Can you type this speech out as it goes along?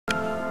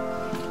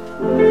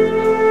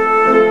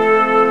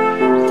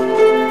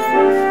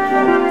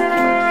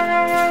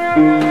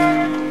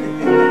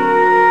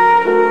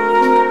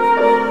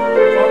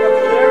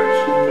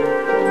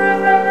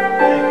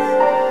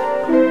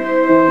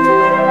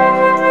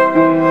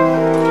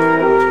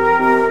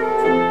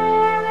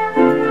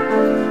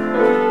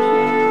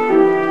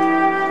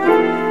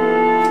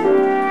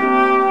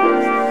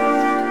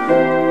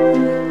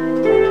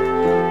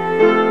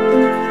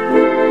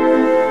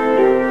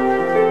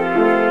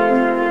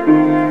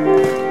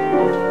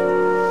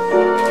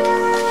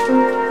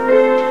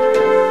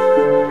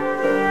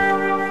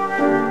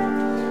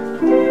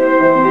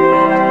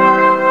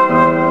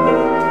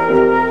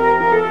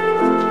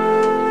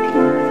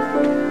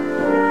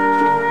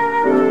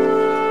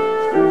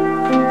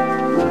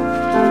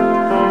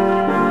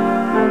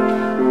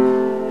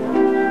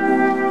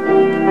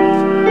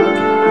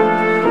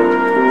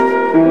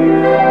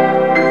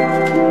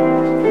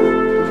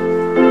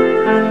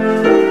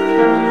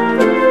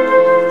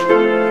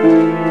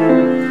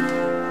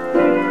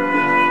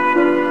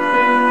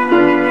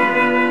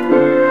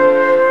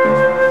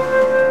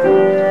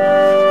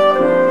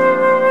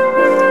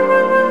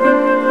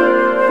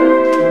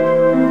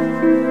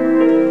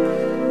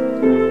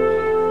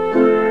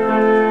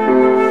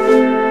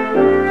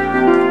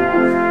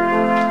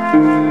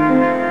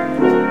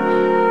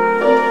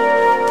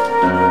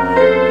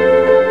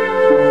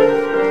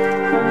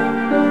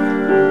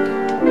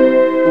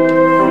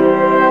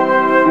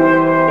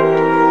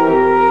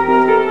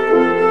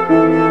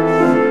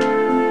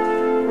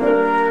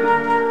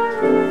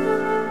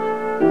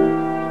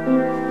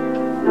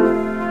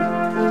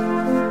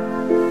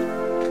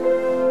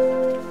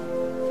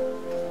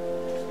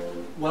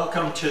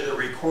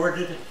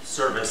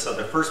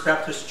First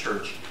Baptist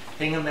Church,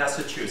 Hingham,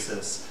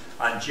 Massachusetts,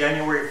 on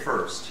January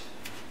 1st,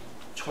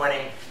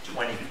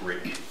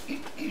 2023.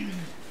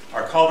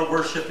 Our call to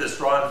worship is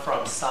drawn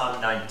from Psalm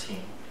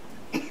 19.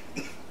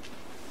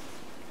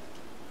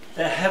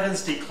 The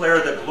heavens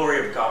declare the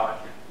glory of God.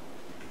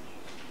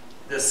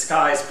 The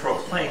skies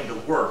proclaim the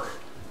work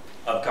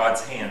of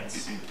God's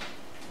hands.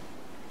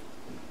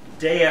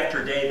 Day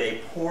after day they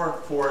pour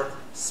forth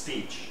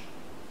speech.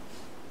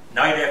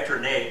 Night after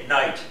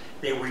night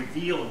they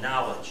reveal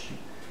knowledge.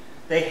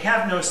 They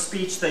have no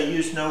speech, they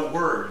use no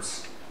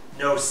words.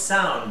 No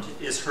sound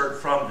is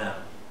heard from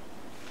them.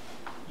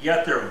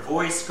 Yet their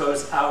voice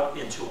goes out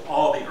into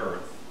all the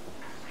earth,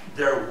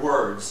 their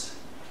words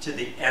to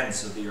the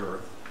ends of the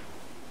earth.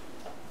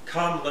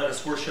 Come, let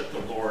us worship the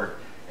Lord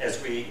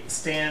as we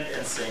stand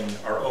and sing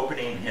our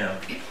opening hymn,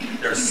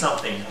 There's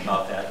Something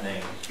About That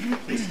Name.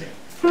 Please stand.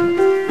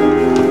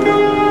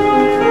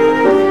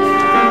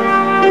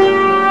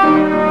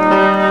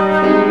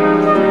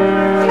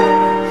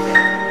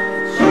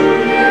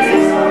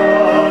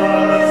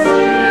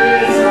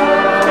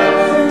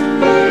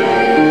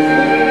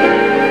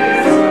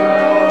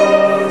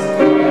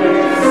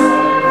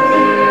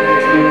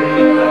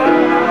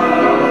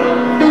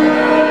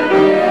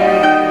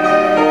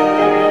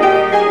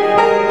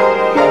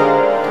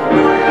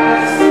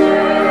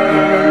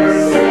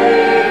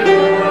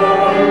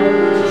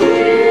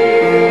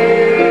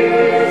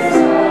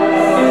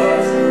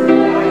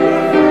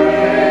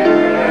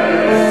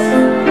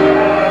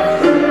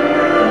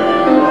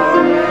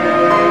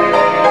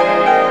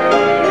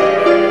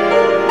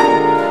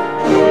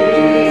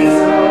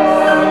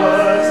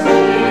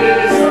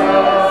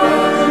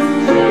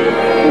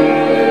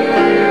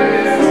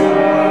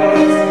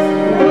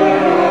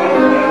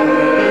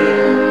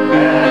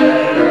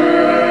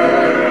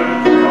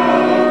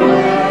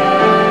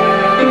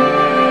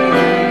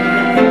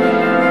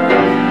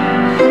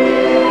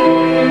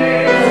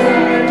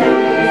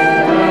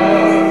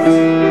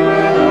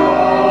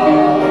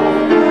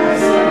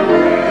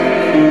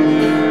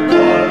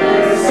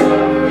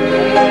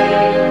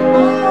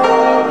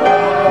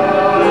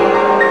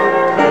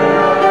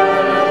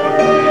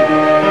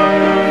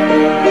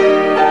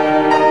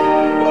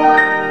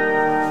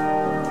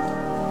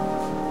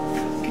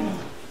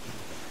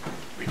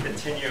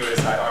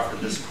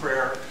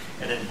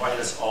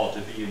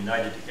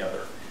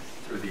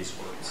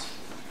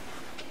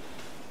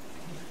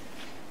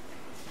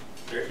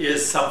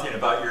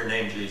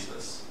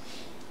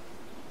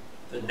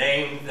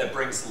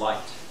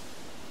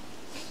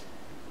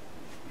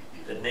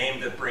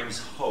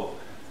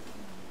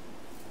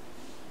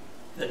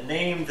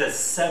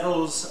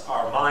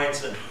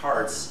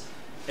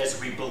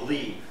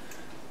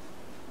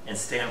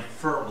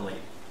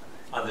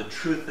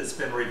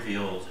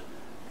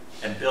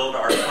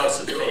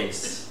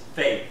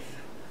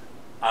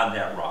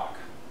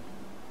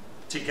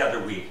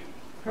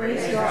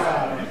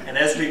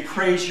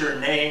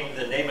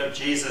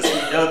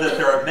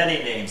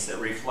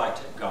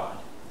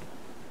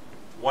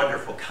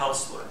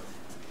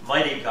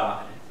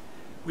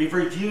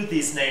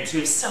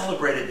 We've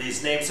celebrated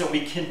these names, and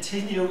we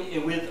continue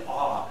with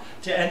awe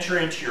to enter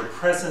into your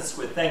presence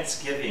with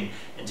thanksgiving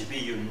and to be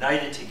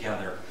united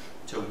together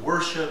to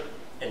worship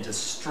and to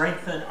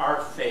strengthen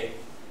our faith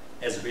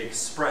as we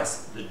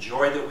express the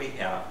joy that we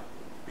have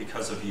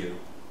because of you.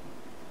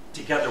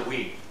 Together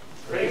we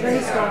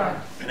praise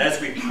God. And as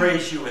we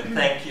praise you and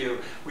thank you,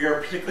 we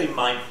are particularly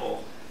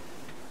mindful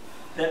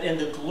that in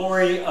the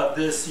glory of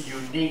this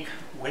unique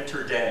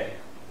winter day,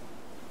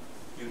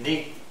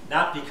 unique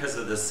not because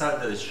of the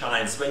sun that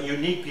shines, but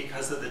unique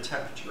because of the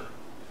temperature.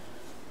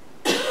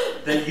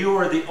 That you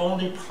are the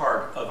only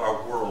part of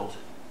our world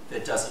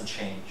that doesn't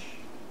change.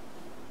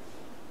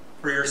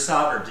 For your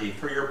sovereignty,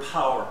 for your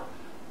power,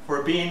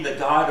 for being the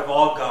God of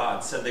all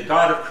gods and the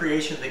God of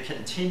creation that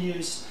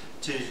continues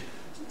to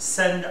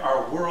send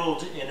our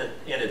world in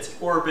its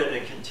orbit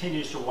and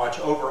continues to watch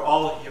over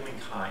all of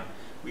humankind.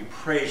 We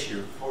praise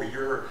you for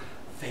your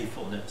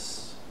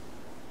faithfulness.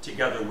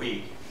 Together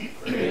we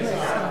praise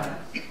God.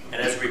 And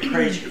as we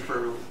praise you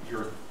for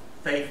your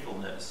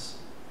faithfulness,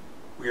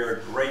 we are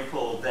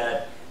grateful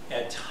that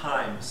at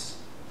times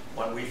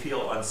when we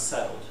feel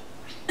unsettled,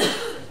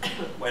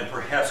 when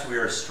perhaps we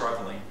are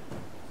struggling,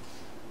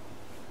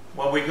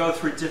 when we go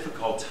through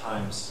difficult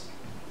times,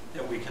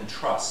 that we can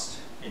trust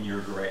in your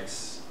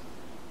grace.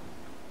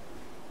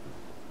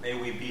 May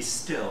we be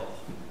still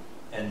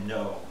and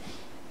know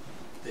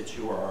that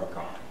you are our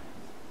God,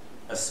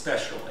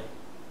 especially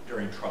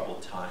during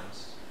troubled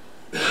times.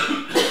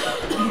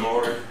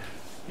 Lord,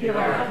 hear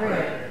our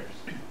prayers.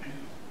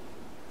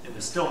 In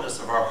the stillness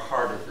of our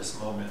heart at this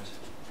moment,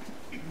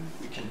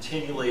 we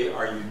continually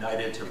are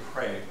united to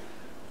pray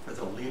for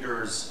the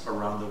leaders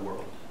around the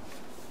world.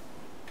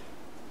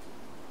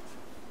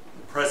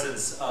 The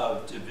presence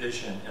of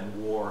division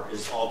and war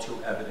is all too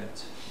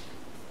evident.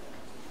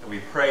 And we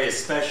pray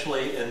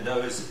especially in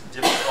those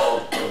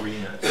difficult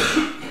arenas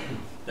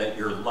that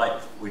your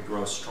light would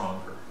grow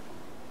stronger.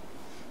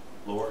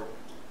 Lord,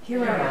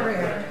 hear our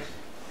prayers.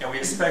 And we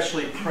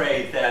especially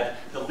pray that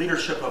the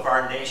leadership of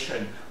our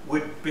nation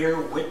would bear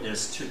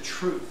witness to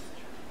truth,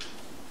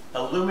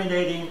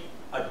 illuminating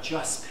a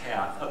just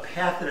path, a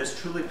path that is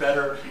truly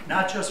better,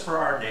 not just for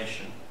our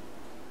nation,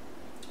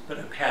 but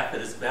a path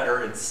that is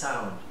better and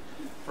sound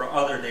for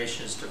other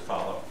nations to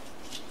follow,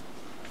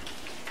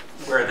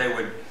 where they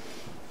would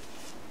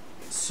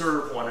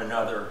serve one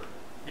another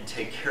and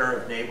take care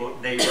of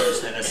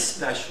neighbors, and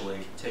especially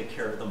take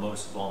care of the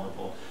most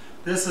vulnerable.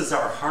 This is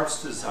our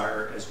heart's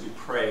desire as we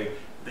pray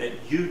that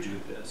you do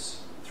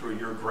this through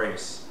your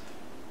grace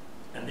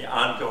and the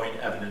ongoing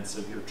evidence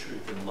of your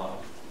truth and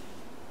love.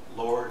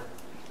 Lord,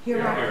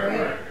 hear our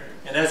prayer.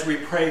 And as we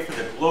pray for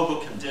the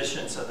global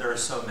conditions, and there are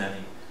so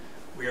many,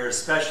 we are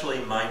especially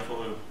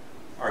mindful of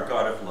our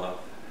God of love,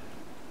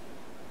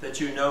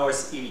 that you know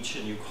us each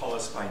and you call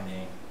us by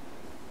name,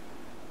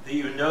 that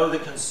you know the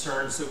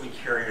concerns that we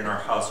carry in our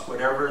house,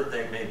 whatever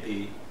they may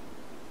be,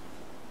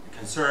 the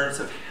concerns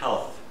of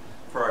health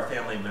for our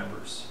family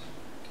members,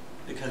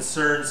 the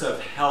concerns of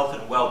health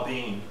and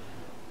well-being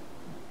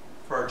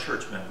for our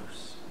church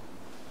members.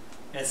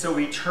 And so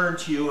we turn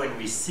to you and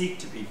we seek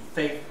to be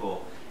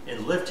faithful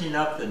in lifting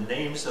up the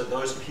names of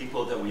those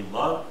people that we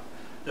love,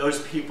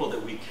 those people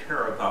that we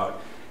care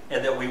about,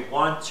 and that we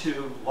want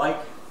to, like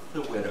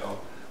the widow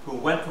who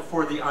went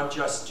before the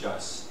unjust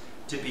just,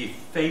 to be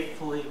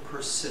faithfully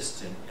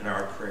persistent in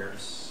our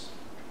prayers.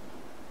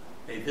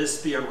 May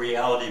this be a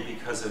reality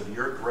because of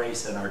your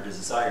grace and our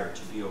desire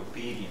to be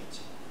obedient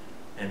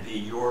and be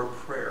your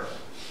prayer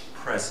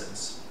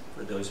presence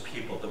for those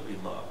people that we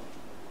love.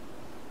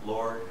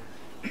 Lord,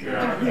 Hear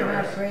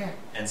our prayer.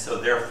 and so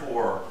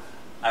therefore,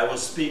 I will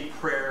speak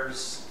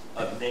prayers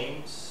of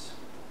names,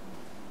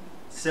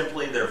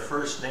 simply their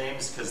first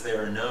names because they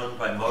are known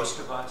by most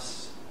of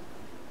us.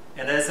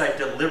 And as I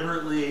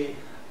deliberately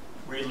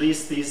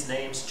release these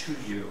names to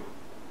you,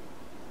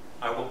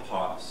 I will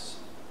pause.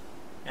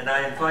 And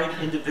I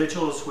invite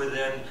individuals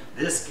within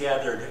this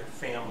gathered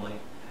family,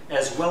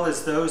 as well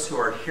as those who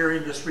are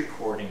hearing this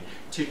recording,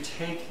 to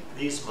take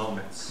these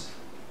moments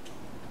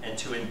and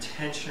to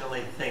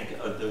intentionally think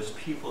of those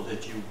people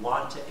that you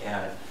want to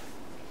add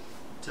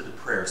to the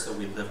prayers that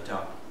we lift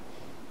up.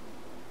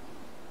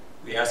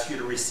 We ask you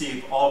to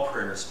receive all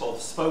prayers,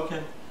 both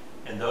spoken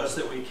and those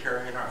that we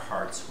carry in our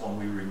hearts when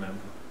we remember.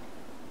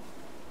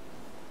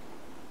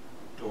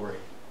 Dory,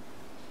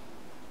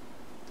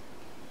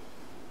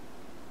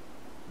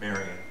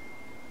 Marion,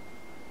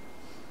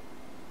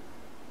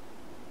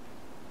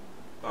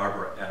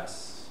 Barbara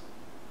S.,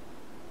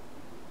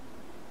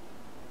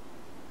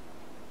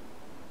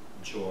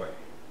 Joy,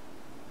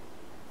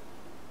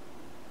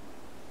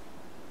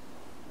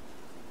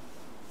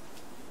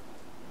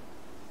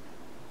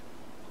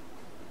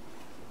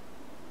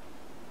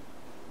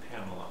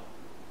 Pamela,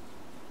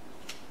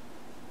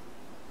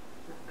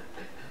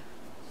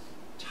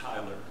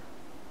 Tyler,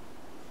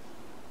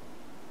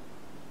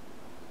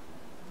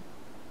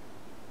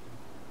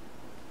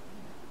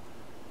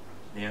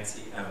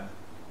 Nancy M.,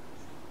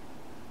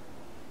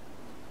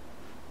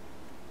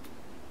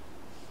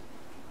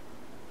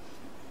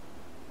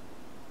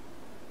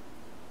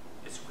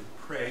 it's with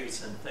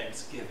praise and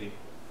thanksgiving,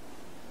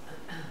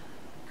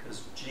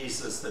 because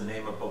Jesus, the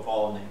name above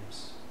all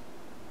names,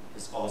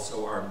 is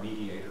also our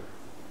mediator.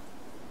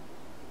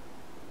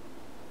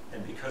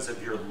 And because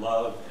of your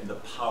love and the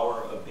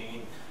power of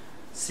being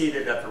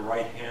seated at the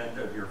right hand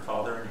of your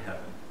Father in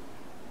heaven,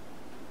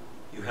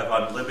 you have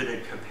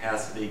unlimited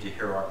capacity to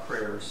hear our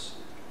prayers,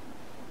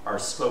 our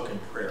spoken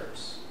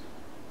prayers,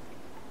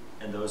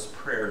 and those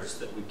prayers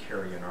that we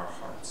carry in our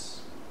hearts.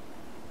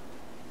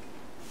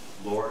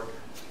 Lord,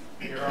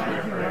 Hear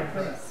our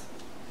prayers.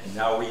 and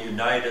now we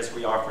unite as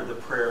we offer the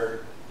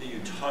prayer that you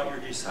taught your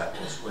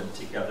disciples when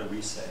together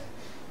we say,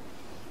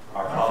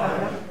 Our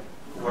Father,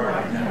 who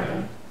art in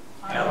heaven,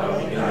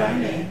 hallowed be thy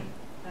name.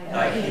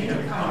 Thy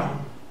kingdom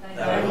come,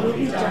 thy will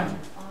be done,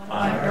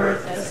 on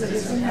earth as it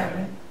is in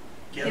heaven.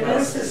 Give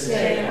us this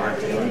day our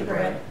daily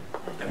bread,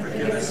 and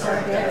forgive us our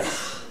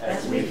debts,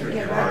 as we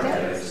forgive our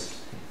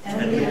debtors.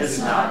 And lead us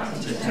not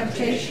into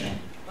temptation,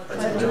 but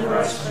deliver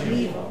us from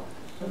evil.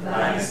 For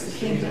thine is the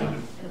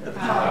kingdom, and the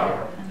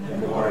power,